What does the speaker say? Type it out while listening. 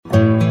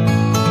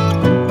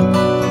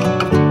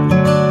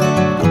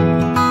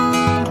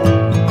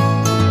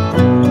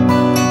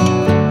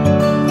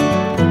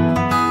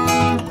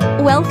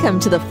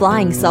to the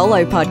Flying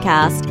Solo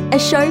podcast, a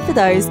show for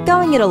those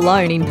going it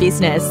alone in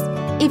business.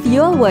 If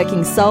you're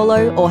working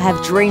solo or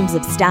have dreams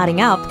of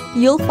starting up,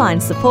 you'll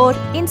find support,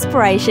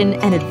 inspiration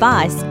and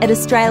advice at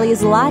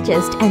Australia's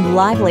largest and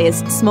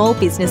liveliest small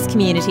business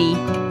community.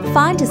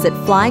 Find us at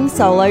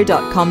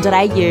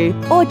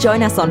flyingsolo.com.au or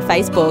join us on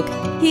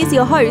Facebook. Here's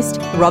your host,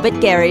 Robert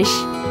Gerrish.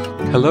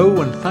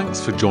 Hello and thanks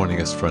for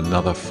joining us for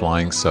another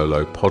Flying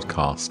Solo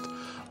podcast.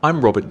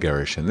 I'm Robert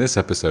Gerrish and this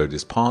episode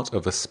is part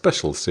of a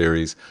special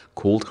series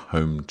called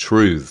Home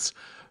Truths.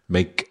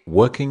 Make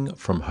working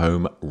from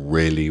home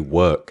really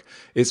work.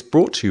 It's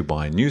brought to you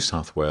by New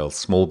South Wales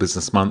Small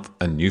Business Month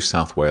and New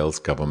South Wales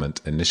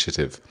Government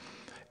initiative.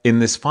 In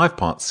this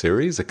 5-part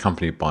series,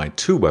 accompanied by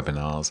 2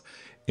 webinars,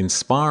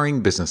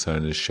 inspiring business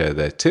owners share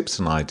their tips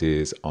and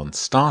ideas on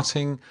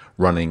starting,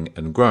 running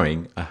and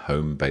growing a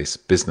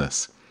home-based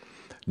business.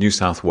 New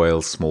South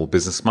Wales Small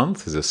Business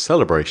Month is a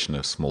celebration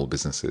of small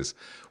businesses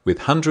with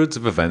hundreds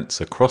of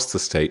events across the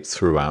state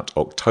throughout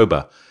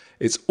October.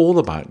 It's all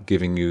about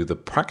giving you the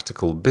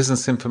practical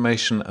business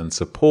information and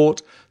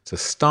support to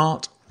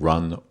start,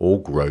 run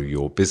or grow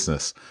your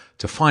business.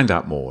 To find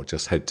out more,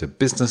 just head to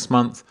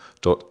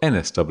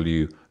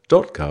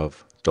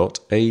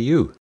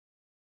businessmonth.nsw.gov.au.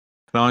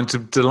 Now, I'm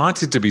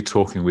delighted to be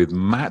talking with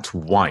Matt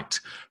White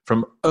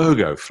from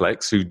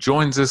ErgoFlex, who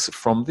joins us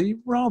from the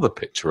rather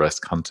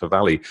picturesque Hunter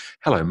Valley.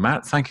 Hello,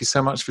 Matt. Thank you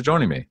so much for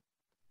joining me.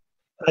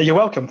 You're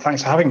welcome.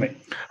 Thanks for having me.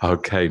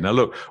 Okay. Now,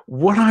 look,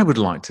 what I would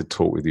like to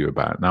talk with you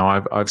about.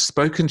 Now, I've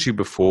spoken to you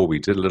before. We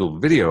did a little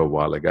video a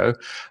while ago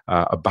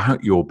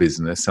about your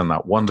business and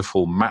that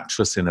wonderful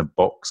mattress in a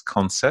box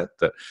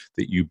concept that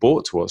you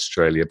brought to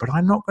Australia. But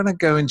I'm not going to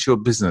go into your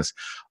business.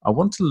 I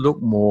want to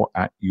look more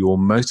at your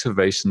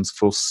motivations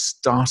for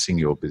starting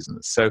your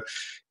business. So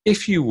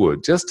if you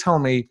would, just tell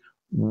me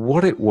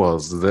what it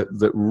was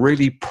that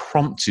really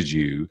prompted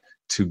you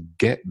to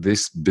get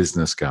this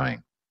business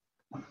going.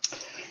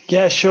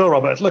 Yeah, sure,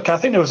 Robert. Look, I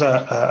think there was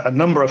a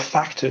number of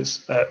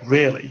factors,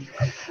 really.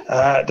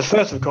 The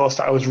first, of course,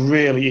 that I was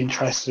really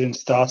interested in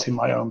starting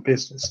my own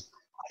business.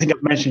 I think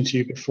I've mentioned to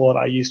you before that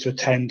I used to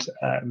attend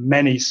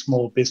many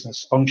small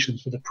business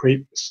functions for the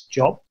previous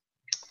job.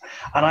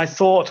 And I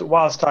thought,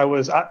 whilst I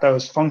was at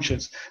those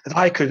functions, that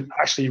I could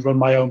actually run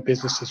my own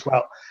business as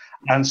well,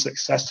 and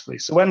successfully.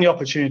 So when the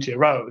opportunity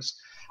arose,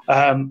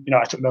 I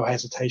took no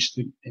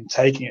hesitation in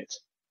taking it.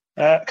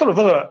 A couple of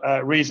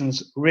other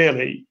reasons,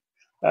 really.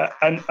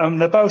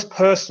 And they're both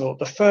personal.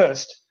 The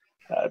first,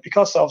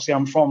 because obviously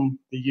I'm from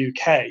the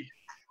UK,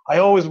 I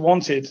always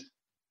wanted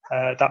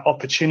that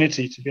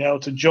opportunity to be able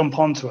to jump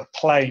onto a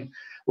plane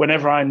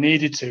whenever I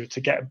needed to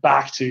get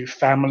back to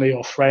family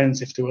or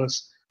friends if there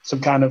was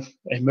some kind of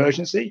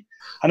emergency.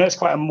 I know it's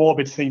quite a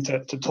morbid thing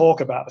to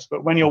talk about,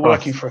 but when you're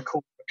working for a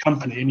corporate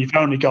company and you've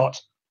only got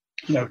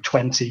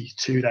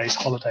 22 days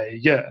holiday a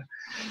year,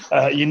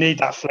 you need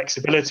that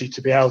flexibility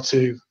to be able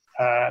to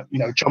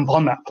jump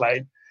on that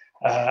plane.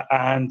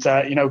 And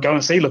go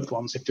and see loved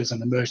ones if there's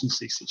an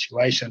emergency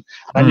situation.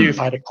 And I knew if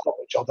I had a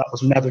corporate job, that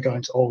was never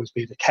going to always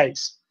be the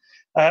case.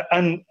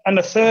 And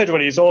the third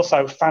one is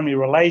also family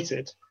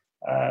related.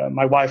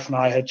 My wife and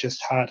I had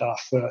just had our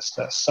first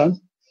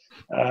son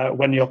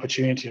when the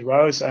opportunity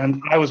arose,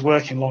 and I was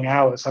working long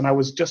hours, and I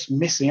was just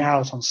missing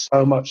out on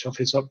so much of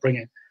his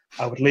upbringing.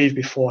 I would leave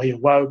before he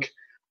awoke.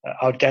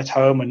 I would get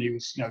home and he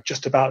was,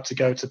 just about to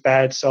go to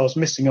bed. So I was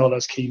missing all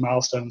those key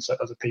milestones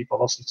that other people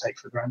also take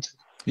for granted.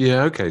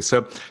 Yeah. Okay.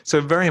 So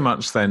very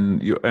much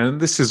then,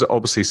 and this is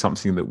obviously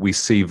something that we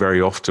see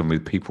very often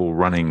with people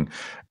running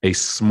a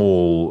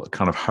small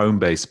kind of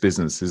home-based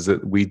business, is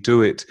that we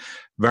do it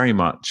very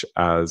much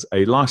as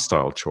a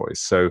lifestyle choice.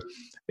 So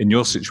in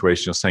your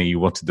situation, you're saying you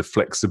wanted the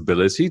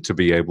flexibility to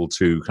be able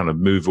to kind of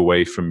move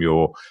away from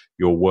your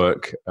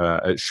work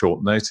at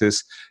short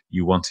notice.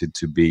 You wanted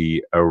to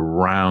be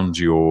around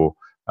your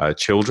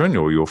children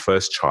or your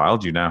first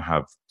child. You now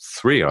have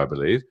 3, I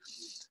believe.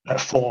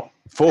 4.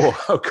 4.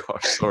 Oh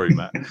gosh, sorry,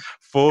 Matt.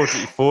 4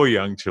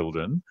 young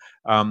children.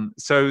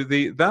 So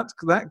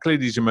that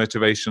clearly is your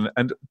motivation.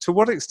 And to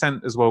what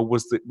extent as well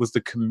was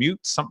the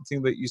commute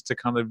something that used to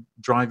kind of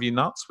drive you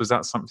nuts? Was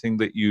that something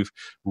that you've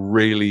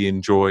really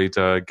enjoyed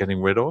getting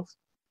rid of?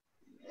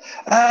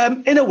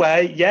 In a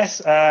way,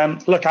 yes.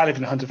 Look, I live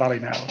in the Hunter Valley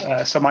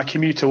now, so my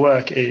commute to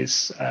work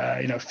is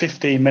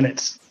 15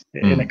 minutes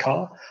in a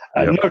car.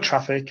 Yep. No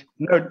traffic,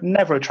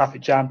 never a traffic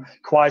jam.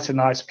 Quite a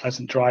nice,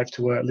 pleasant drive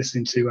to work,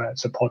 listening to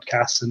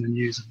podcasts and the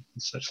news and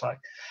such like.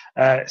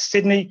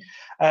 Sydney,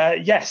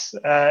 yes,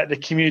 the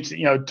commute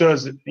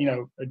does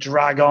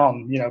drag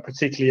on,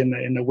 particularly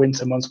in the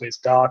winter months where it's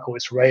dark or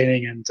it's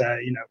raining and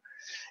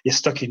you're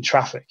stuck in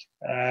traffic.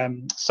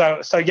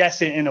 So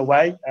yes, in a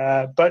way,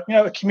 but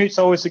a commute's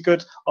always a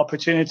good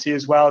opportunity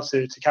as well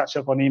to catch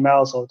up on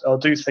emails or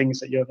do things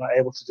that you're not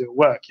able to do at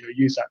work.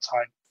 Use that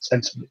time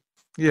sensibly.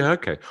 Yeah.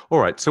 Okay. All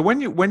right. So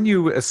when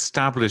you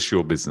establish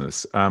your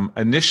business,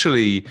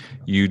 initially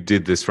you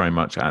did this very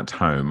much at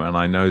home, and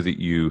I know that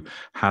you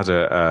had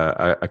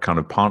a kind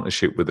of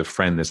partnership with a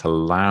friend that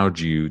allowed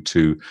you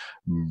to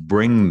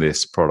bring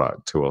this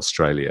product to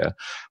Australia.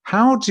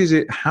 How did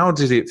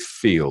it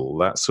feel?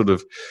 That sort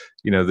of,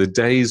 the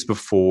days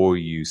before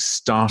you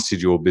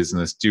started your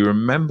business. Do you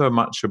remember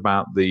much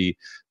about the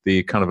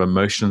kind of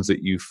emotions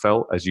that you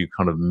felt as you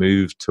kind of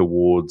moved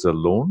towards a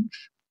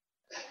launch?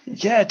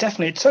 Yeah,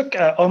 definitely. It took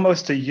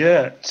almost a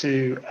year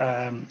to,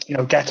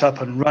 get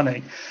up and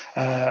running.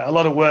 A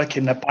lot of work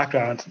in the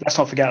background. Let's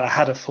not forget, I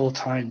had a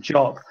full-time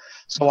job,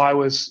 so I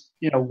was,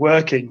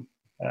 working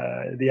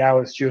the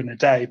hours during the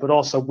day, but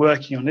also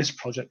working on this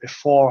project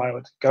before I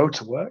would go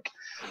to work,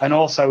 and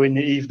also in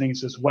the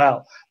evenings as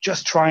well.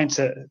 Just trying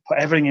to put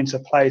everything into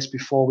place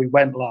before we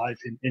went live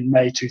in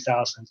May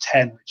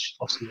 2010, which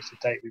obviously was the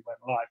date we went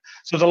live.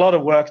 So there's a lot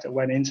of work that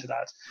went into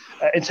that.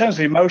 In terms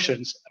of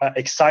emotions,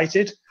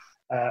 excited.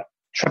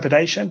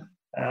 Trepidation.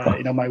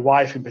 My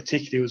wife in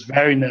particular was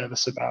very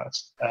nervous about,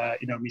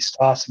 me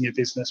starting a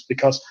business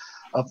because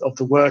of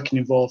the work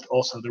involved,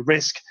 also the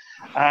risk,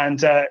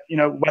 and whether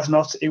or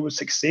not it would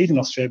succeed in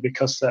Australia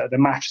because the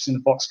mattress in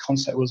the box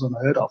concept was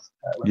unheard of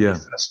when we Yeah.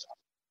 first started.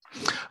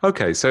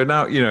 Okay, so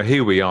now,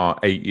 here we are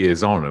 8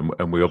 years on,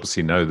 and we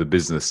obviously know the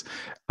business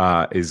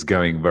is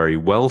going very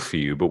well for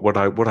you. But what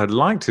I'd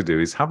like to do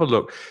is have a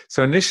look.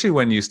 So initially,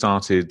 when you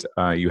started,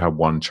 you had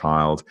one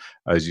child.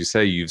 As you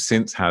say, you've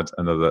since had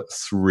another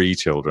three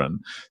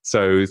children.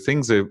 So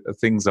things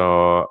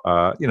are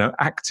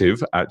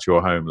active at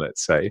your home,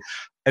 let's say.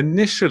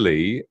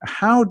 Initially,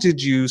 how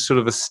did you sort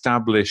of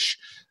establish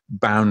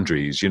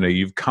boundaries?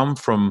 You've come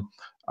from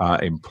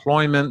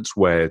employment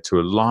where, to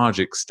a large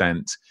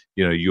extent,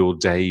 your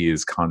day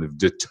is kind of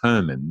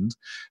determined,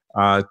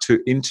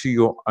 into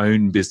your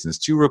own business.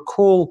 Do you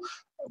recall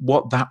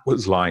what that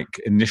was like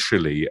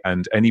initially,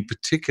 and any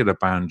particular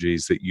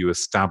boundaries that you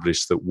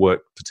established that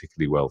worked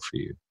particularly well for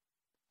you?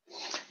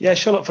 Yeah,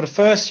 sure. Look, for the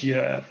first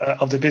year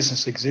of the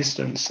business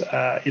existence,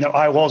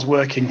 I was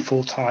working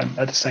full time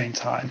at the same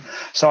time,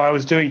 so I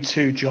was doing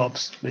two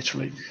jobs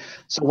literally.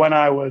 So when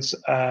I was,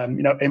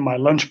 in my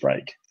lunch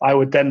break, I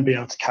would then be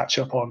able to catch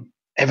up on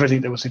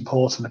everything that was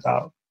important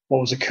about what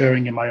was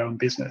occurring in my own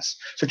business.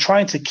 So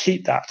trying to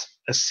keep that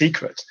a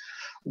secret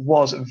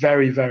was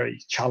very, very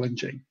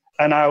challenging.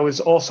 And I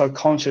was also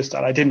conscious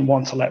that I didn't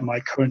want to let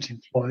my current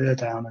employer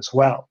down as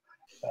well.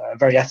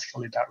 Very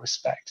ethical in that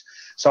respect.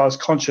 So I was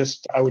conscious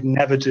that I would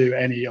never do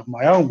any of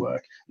my own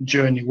work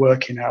during the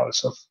working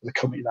hours of the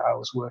company that I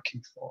was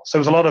working for. So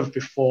it was a lot of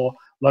before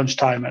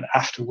lunchtime and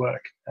after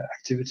work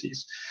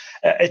activities.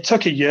 It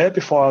took a year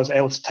before I was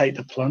able to take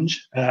the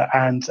plunge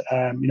and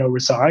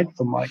resign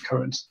from my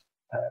current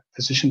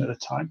position at the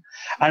time.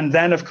 And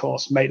then, of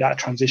course, make that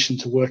transition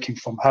to working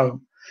from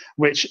home,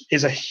 which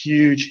is a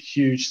huge,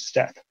 huge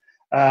step.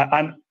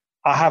 And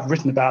I have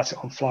written about it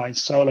on Flying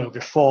Solo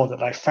before,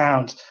 that I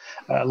found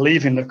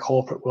leaving the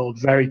corporate world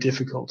very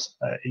difficult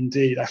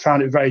indeed. I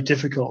found it very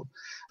difficult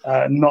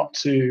not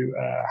to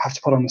have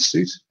to put on a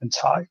suit and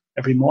tie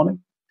every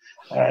morning,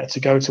 to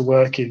go to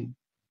work in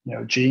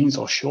jeans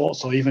or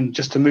shorts, or even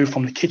just to move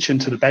from the kitchen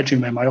to the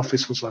bedroom where my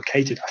office was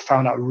located. I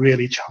found that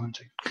really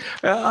challenging.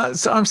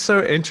 So I'm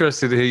so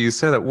interested to hear you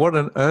say that. What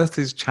on earth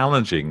is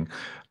challenging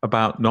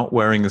about not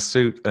wearing a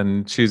suit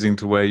and choosing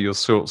to wear your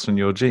shorts and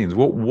your jeans?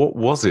 What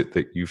was it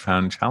that you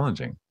found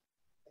challenging?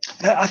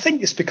 I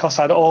think it's because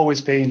I'd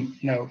always been,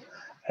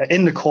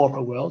 in the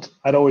corporate world.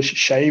 I'd always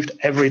shaved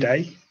every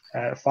day,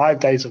 5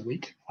 days a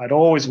week. I'd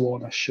always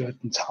worn a shirt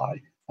and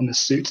tie and a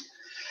suit.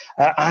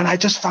 And I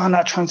just found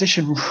that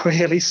transition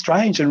really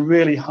strange and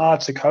really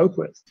hard to cope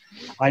with.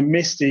 I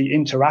missed the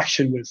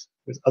interaction with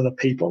other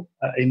people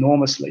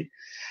enormously.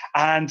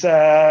 And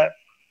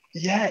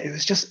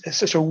it's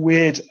such a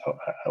weird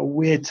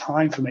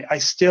time for me. I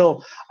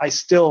still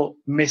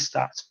miss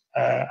that,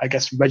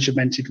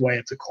 regimented way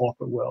of the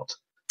corporate world.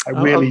 I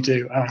really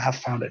do, and I have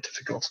found it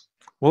difficult.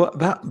 Well,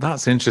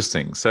 that's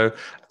interesting. So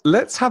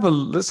let's have a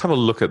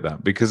look at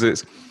that, because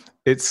it's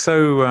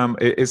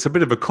a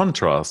bit of a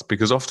contrast,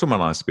 because often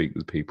when I speak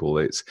with people,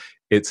 it's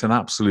an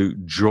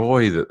absolute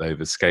joy that they've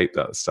escaped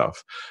that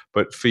stuff,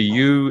 but for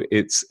you,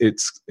 it's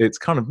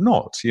kind of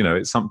not.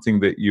 It's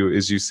something that you,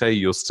 as you say,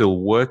 you're still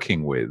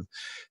working with.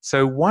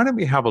 So why don't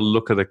we have a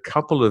look at a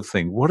couple of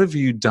things? What have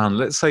you done?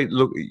 Let's say,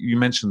 look, you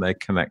mentioned their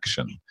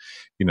connection.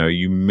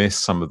 You miss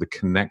some of the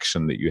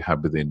connection that you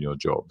have within your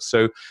job.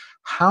 So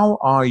how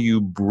are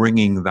you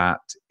bringing that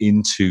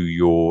into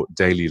your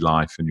daily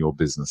life and your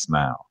business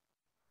now?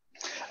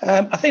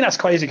 I think that's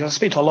quite easy, because I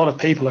speak to a lot of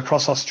people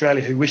across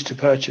Australia who wish to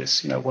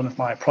purchase, one of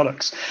my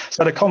products.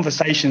 So the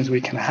conversations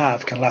we can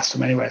have can last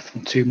from anywhere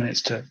from 2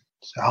 minutes to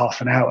half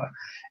an hour,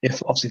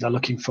 if obviously they're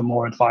looking for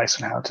more advice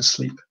on how to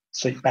sleep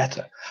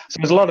better. So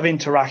there's a lot of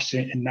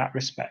interaction in that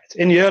respect.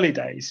 In the early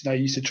days, I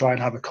used to try and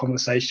have a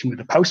conversation with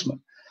the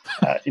postman,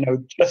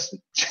 just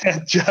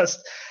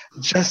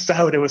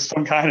so there was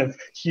some kind of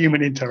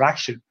human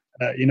interaction,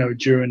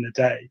 during the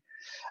day.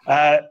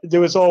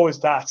 There was always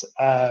that.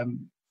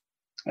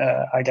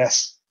 I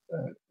guess,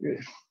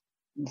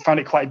 found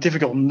it quite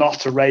difficult not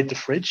to raid the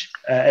fridge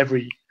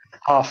every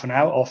half an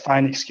hour or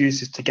find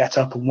excuses to get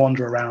up and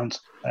wander around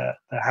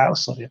the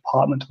house or the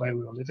apartment where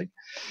we were living.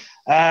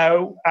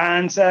 So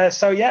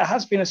yeah, it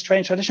has been a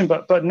strange transition,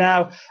 but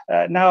now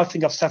I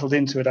think I've settled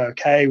into it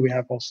okay. We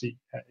have obviously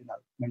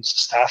members of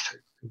staff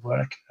who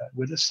work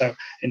with us, so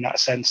in that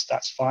sense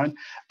that's fine.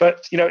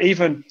 But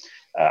even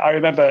I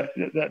remember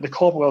the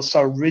corporate world is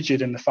so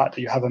rigid in the fact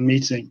that you have a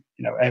meeting,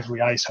 I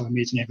used to have a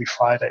meeting every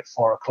Friday at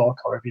 4:00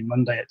 or every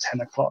Monday at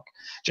 10:00,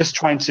 just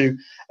trying to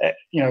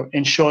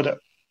ensure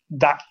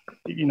that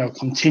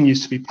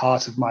continues to be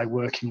part of my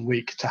working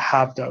week, to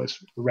have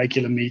those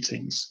regular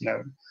meetings,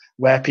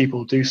 where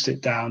people do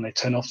sit down, they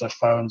turn off their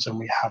phones, and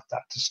we have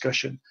that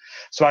discussion.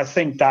 So I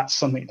think that's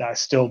something that I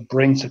still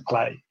bring to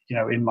play,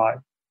 in my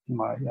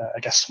I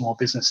guess small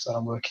business that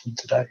I'm working in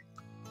today.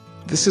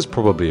 This is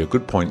probably a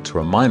good point to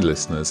remind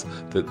listeners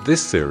that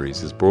this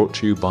series is brought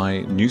to you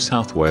by New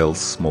South Wales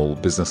Small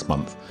Business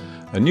Month,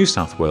 a New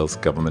South Wales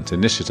Government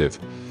initiative.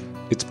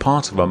 It's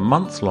part of a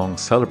month-long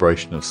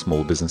celebration of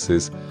small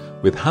businesses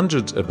with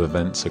hundreds of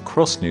events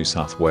across New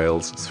South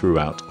Wales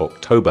throughout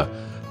October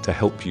to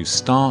help you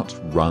start,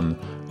 run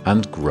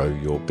and grow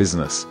your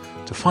business.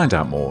 To find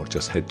out more,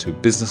 just head to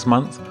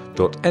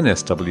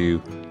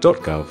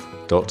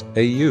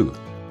businessmonth.nsw.gov.au.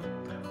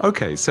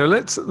 Okay, so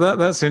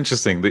that's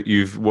interesting that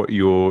what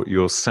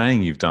you're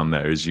saying you've done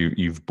there is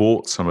you've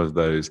brought some of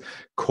those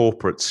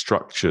corporate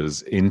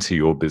structures into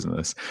your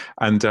business,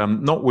 and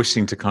not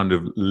wishing to kind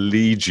of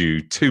lead you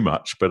too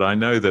much, but I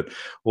know that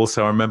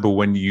also I remember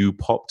when you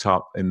popped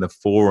up in the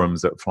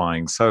forums at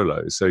Flying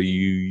Solo, so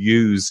you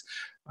use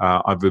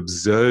I've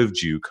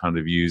observed you kind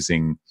of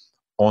using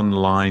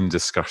online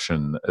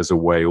discussion as a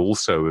way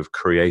also of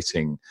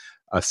creating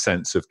a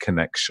sense of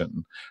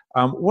connection.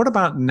 What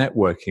about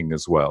networking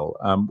as well?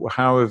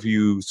 How have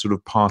you sort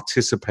of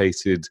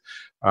participated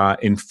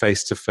in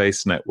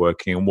face-to-face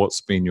networking, and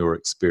what's been your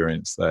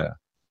experience there?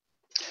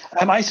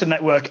 I used to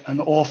network an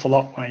awful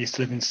lot when I used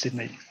to live in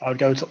Sydney. I would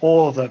go to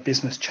all the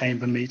business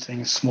chamber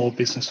meetings, small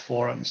business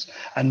forums,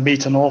 and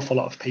meet an awful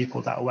lot of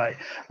people that way.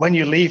 When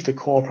you leave the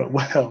corporate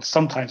world,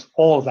 sometimes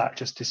all of that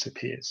just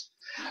disappears.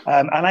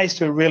 And I used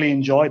to really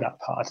enjoy that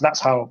part. That's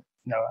how,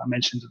 I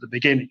mentioned at the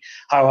beginning,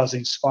 how I was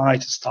inspired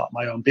to start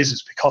my own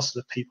business, because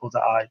of the people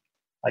that I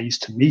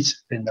used to meet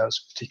in those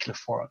particular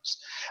forums.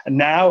 And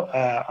now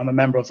I'm a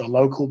member of the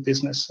local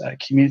business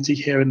community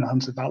here in the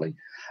Hunter Valley.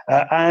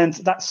 And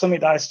that's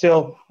something that I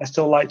still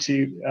like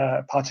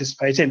to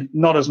participate in,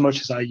 not as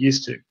much as I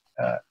used to.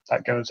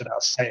 That goes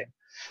without saying.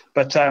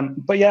 But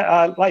yeah,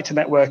 I like to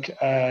network,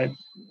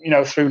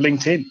 through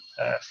LinkedIn,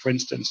 for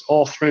instance,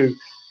 or through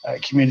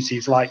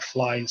communities like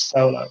Flying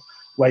Solo,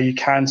 where you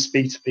can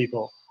speak to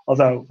people,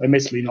 although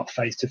admittedly not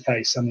face to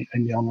face in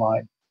the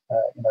online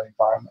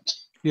environment.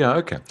 Yeah,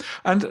 okay.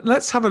 And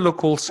let's have a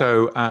look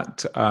also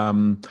at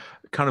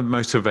kind of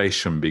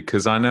motivation,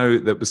 because I know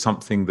that was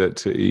something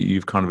that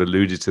you've kind of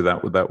alluded to,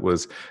 that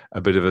was a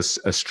bit of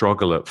a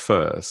struggle at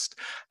first.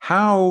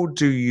 How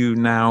do you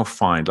now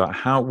find,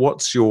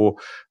 what's your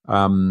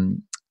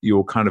kind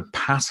of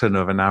pattern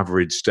of an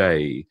average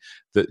day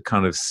that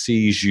kind of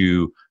sees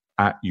you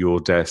at your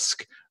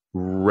desk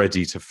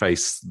ready to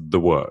face the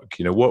work?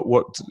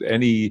 What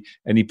any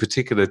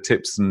particular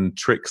tips and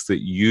tricks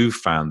that you've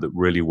found that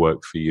really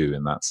work for you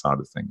in that side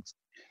of things?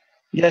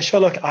 Yeah, sure.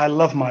 Look, I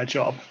love my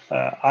job.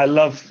 I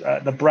love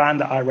the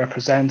brand that I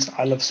represent.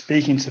 I love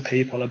speaking to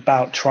people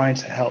about trying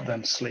to help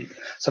them sleep.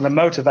 So the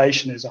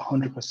motivation is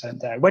 100%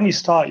 there. When you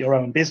start your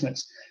own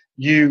business,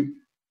 you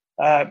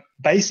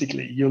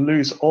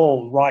lose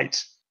all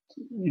right,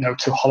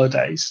 to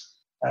holidays.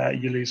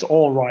 You lose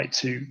all right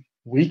to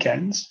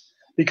weekends,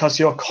 because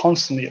you're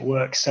constantly at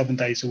work 7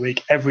 days a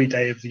week, every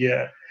day of the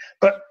year.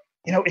 But,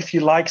 if you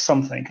like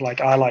something,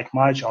 like I like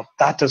my job,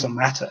 that doesn't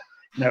matter.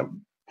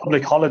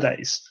 Public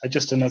holidays are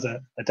just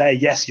a day.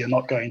 Yes, you're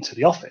not going to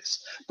the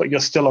office, but you're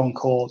still on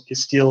call. You're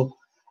still,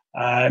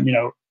 I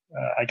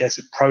guess,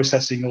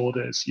 processing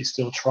orders. You're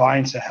still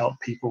trying to help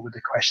people with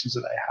the questions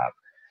that they have.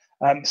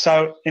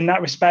 So in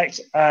that respect,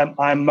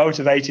 I'm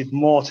motivated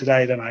more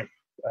today than I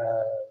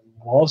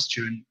was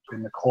during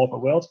the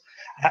corporate world.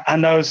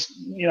 And those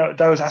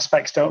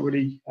aspects don't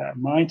really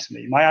mind to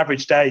me. My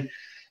average day,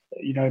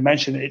 I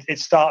mentioned it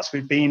starts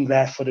with being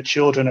there for the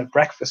children at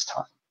breakfast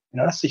time.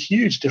 That's a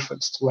huge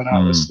difference to when I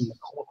was in the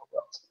corporate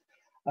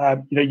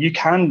world. You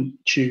can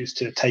choose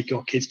to take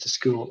your kids to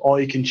school, or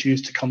you can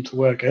choose to come to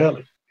work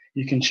early.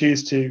 You can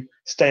choose to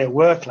stay at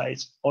work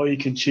late, or you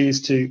can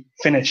choose to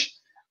finish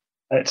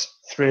at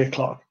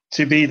 3:00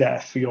 to be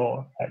there for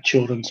your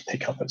children's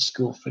pickup at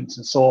school, for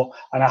instance, or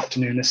an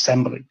afternoon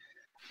assembly.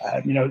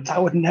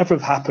 That would never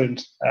have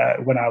happened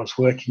when I was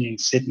working in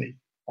Sydney.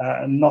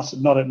 Not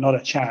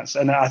a chance.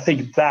 And I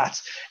think that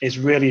is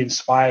really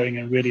inspiring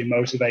and really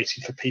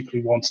motivating for people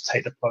who want to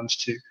take the plunge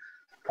to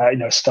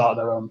start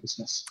their own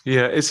business.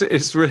 Yeah,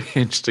 it's really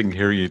interesting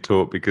hearing you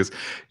talk because,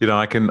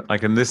 I can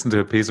listen to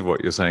a piece of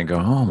what you're saying, and go,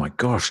 oh my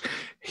gosh,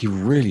 he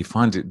really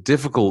finds it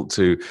difficult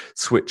to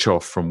switch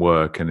off from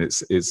work, and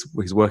he's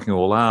working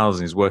all hours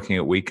and he's working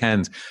at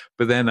weekends.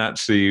 But then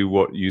actually,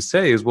 what you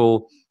say is,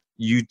 well,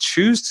 you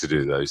choose to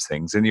do those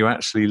things and you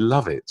actually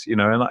love it,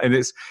 and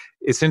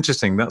it's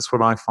interesting. That's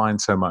what I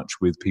find so much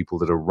with people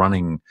that are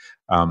running,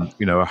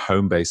 a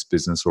home-based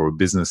business or a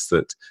business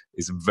that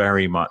is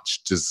very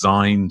much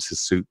designed to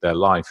suit their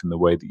life in the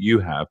way that you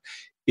have,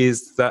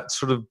 is that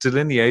sort of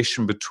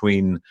delineation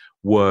between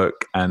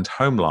work and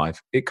home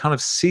life. It kind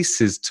of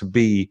ceases to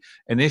be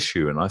an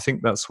issue. And I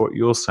think that's what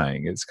you're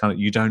saying. It's kind of,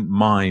 you don't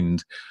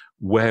mind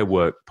where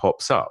work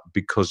pops up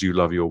because you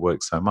love your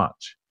work so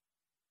much.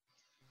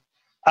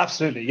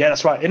 Absolutely, yeah,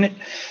 that's right. And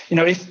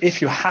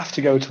if you have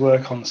to go to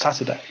work on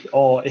Saturday,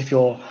 or if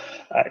you're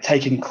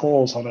taking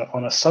calls on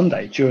a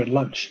Sunday during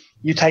lunch,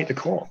 you take the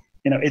call.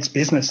 It's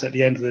business at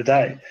the end of the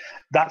day.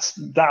 That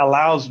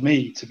allows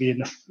me to be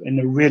in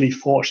a really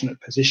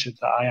fortunate position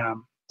that I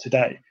am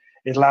today.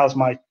 It allows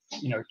my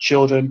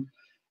children,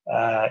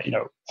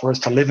 for us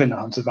to live in the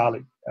Hunter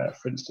Valley,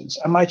 for instance,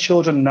 and my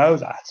children know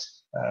that.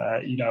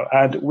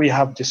 And we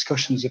have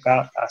discussions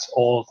about that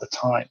all the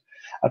time,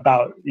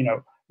 about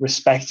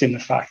respecting the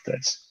fact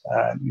that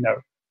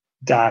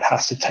dad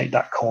has to take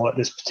that call at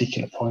this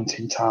particular point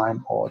in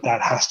time, or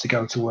dad has to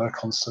go to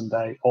work on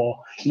Sunday, or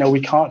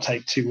we can't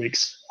take 2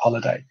 weeks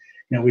holiday.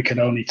 We can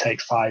only take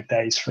 5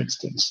 days, for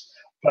instance.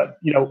 But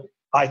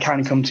I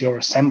can come to your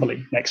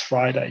assembly next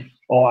Friday,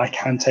 or I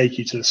can take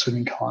you to the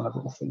swimming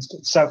carnival, for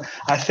instance. So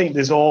I think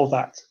there's all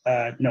that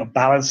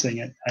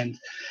balancing and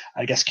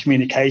I guess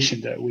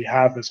communication that we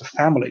have as a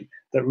family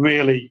that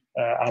really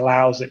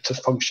allows it to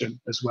function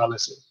as well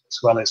as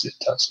it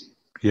does.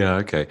 Yeah.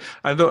 Okay.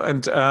 And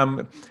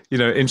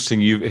interesting.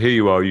 Here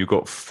you are. You've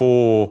got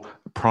 4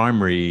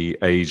 primary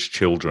age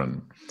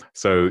children.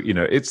 So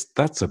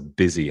that's a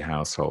busy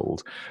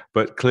household.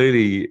 But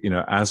clearly,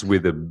 as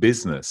with a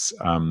business,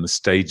 the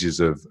stages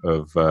of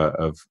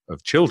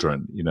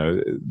children,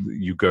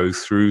 you go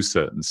through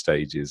certain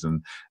stages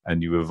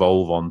and you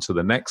evolve on to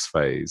the next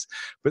phase.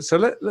 But so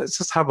let's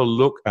just have a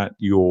look at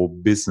your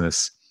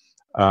business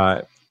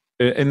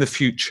in the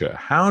future.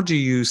 How do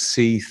you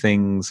see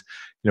things?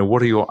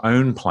 What are your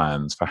own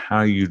plans for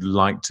how you'd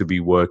like to be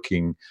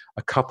working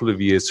a couple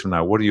of years from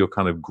now? What are your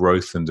kind of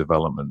growth and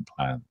development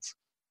plans?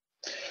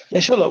 Yeah,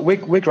 sure. Look,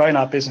 we're growing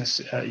our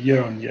business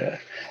year on year,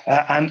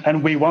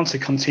 and we want to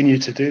continue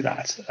to do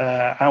that.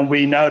 And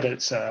we know that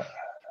it's a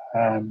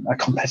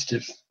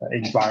competitive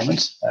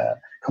environment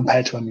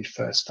compared to when we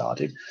first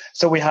started.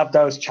 So we have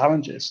those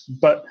challenges.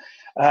 But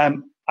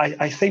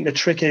I think the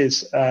trick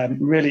is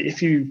really,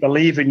 if you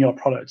believe in your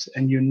product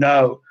and you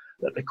know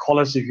that the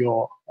quality of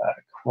your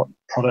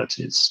product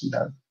is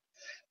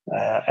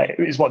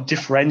what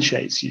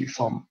differentiates you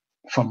from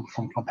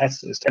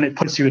competitors, and it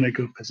puts you in a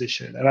good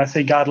position. And I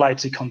think I'd like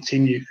to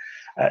continue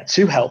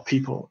to help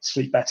people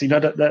sleep better.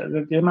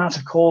 The amount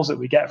of calls that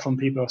we get from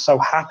people who are so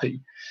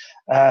happy,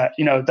 that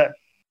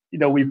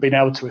we've been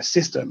able to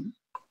assist them,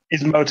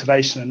 is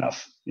motivation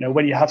enough.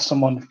 When you have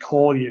someone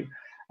call you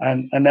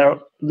and they're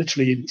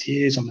literally in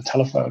tears on the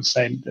telephone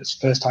saying that's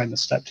the first time they've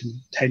slept in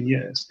 10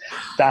 years,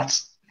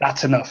 that's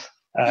enough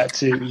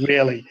to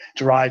really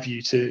drive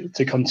you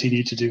to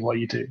continue to do what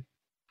you do.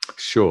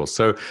 Sure.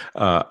 So,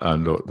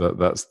 and look,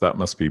 that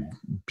must be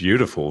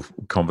beautiful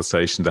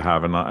conversation to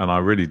have, and I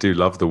really do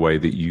love the way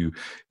that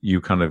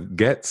you kind of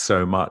get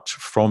so much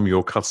from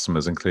your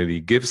customers and clearly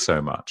give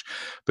so much.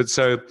 But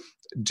so,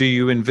 do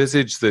you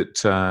envisage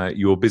that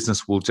your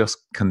business will just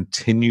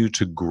continue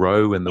to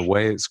grow in the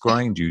way it's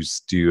growing? Do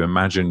you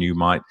imagine you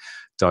might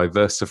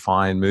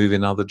diversify and move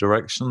in other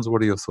directions?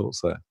 What are your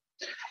thoughts there?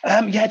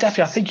 Yeah,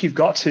 definitely. I think you've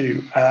got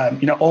to,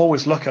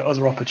 always look at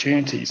other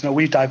opportunities.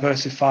 We've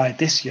diversified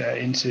this year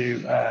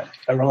into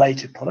a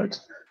related product,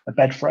 a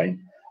bed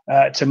frame,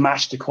 to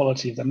match the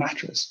quality of the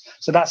mattress.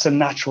 So that's a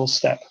natural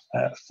step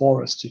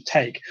for us to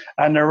take.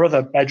 And there are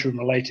other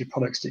bedroom-related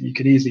products that you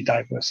could easily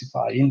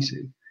diversify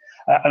into.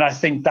 And I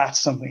think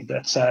that's something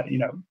that,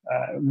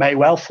 may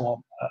well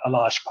form a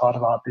large part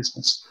of our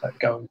business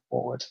going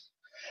forward.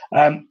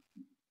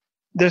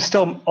 There's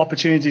still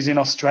opportunities in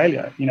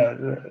Australia.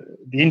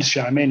 The industry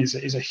I'm in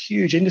is a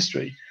huge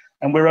industry,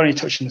 and we're only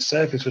touching the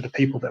surface with the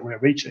people that we're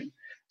reaching.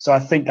 So I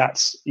think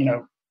that's,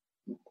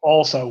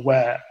 also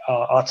where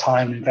our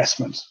time and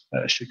investment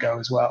should go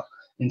as well,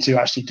 into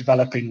actually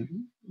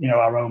developing,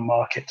 our own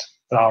market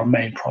for our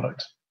main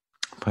product.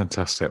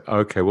 Fantastic.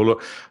 Okay. Well,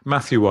 look,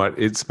 Matthew White,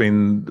 it's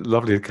been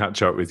lovely to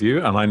catch up with you.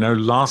 And I know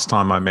last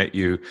time I met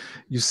you,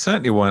 you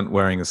certainly weren't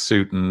wearing a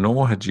suit, and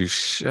nor had you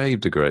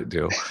shaved a great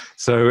deal.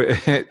 So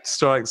it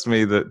strikes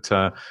me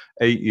that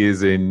 8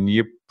 years in,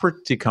 you're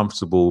pretty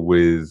comfortable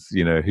with,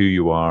 who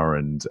you are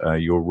and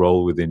your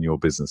role within your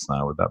business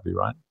now. Would that be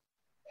right?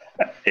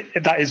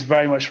 That is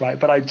very much right.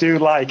 But I do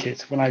like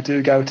it when I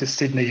do go to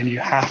Sydney and you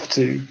have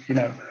to,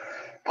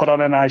 put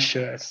on a nice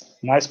shirt,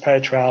 nice pair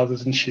of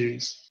trousers and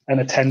shoes, and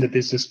attend a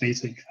business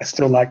meeting. I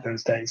still like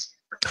those days.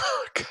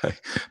 Okay,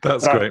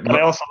 that's but great. But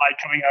I also like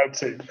coming out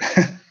too.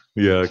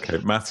 Yeah, okay.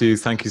 Matthew,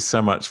 thank you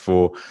so much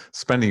for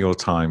spending your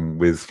time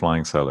with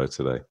Flying Solo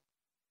today.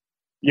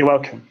 You're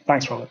welcome.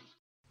 Thanks, Robert.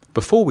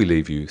 Before we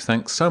leave you,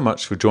 thanks so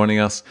much for joining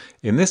us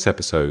in this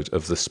episode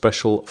of the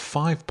special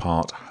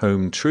 5-part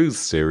Home Truths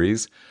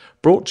series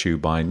brought to you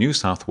by New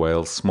South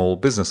Wales Small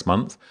Business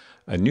Month,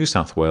 a New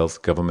South Wales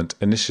Government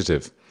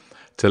initiative.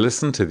 To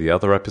listen to the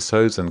other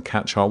episodes and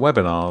catch our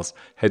webinars,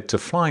 head to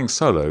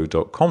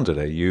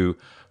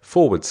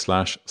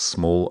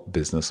flyingsolo.com.au/Small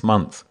Business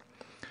Month.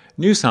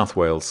 New South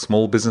Wales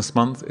Small Business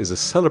Month is a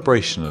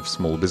celebration of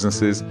small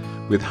businesses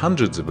with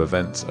hundreds of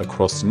events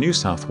across New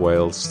South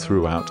Wales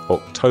throughout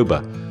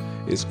October.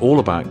 It's all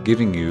about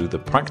giving you the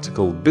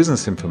practical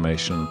business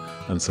information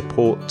and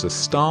support to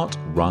start,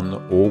 run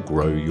or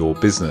grow your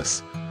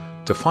business.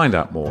 To find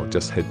out more,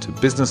 just head to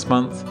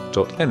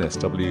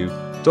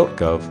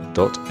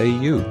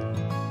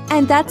businessmonth.nsw.gov.au.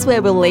 And that's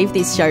where we'll leave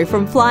this show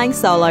from Flying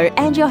Solo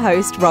and your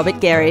host,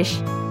 Robert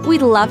Gerish.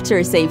 We'd love to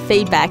receive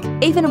feedback,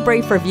 even a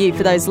brief review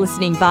for those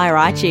listening via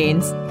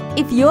iTunes.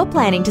 If you're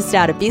planning to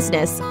start a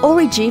business or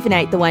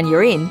rejuvenate the one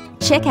you're in,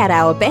 check out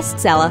our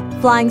bestseller,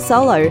 Flying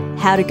Solo,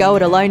 How to Go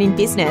It Alone in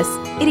Business.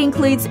 It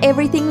includes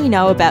everything you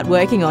know about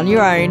working on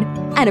your own.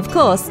 And of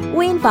course,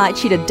 we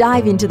invite you to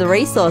dive into the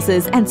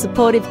resources and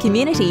supportive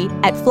community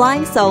at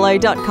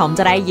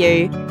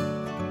flyingsolo.com.au.